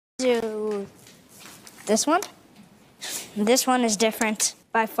Do this one. This one is different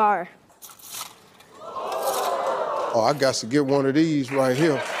by far. Oh, I got to get one of these right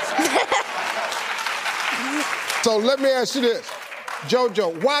here. So let me ask you this.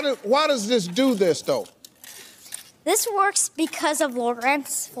 JoJo, why does this do this, though? This works because of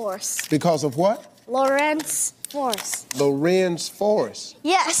Lorentz force. Because of what? Lorentz force. Lorentz force.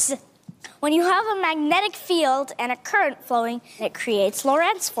 Yes. When you have a magnetic field and a current flowing, it creates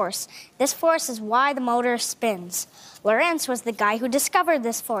Lorentz force. This force is why the motor spins. Len'z was the guy who discovered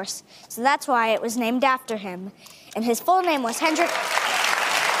this force, so that's why it was named after him. And his full name was Hendrik...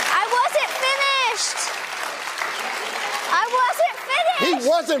 I wasn't finished! He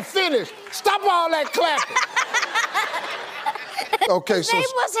wasn't finished. Stop all that clapping. Okay, His name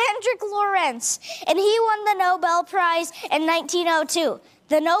was Hendrik Lorentz, and he won the Nobel Prize in 1902.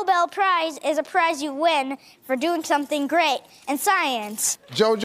 The Nobel Prize is a prize you win for doing something great in science. JoJo.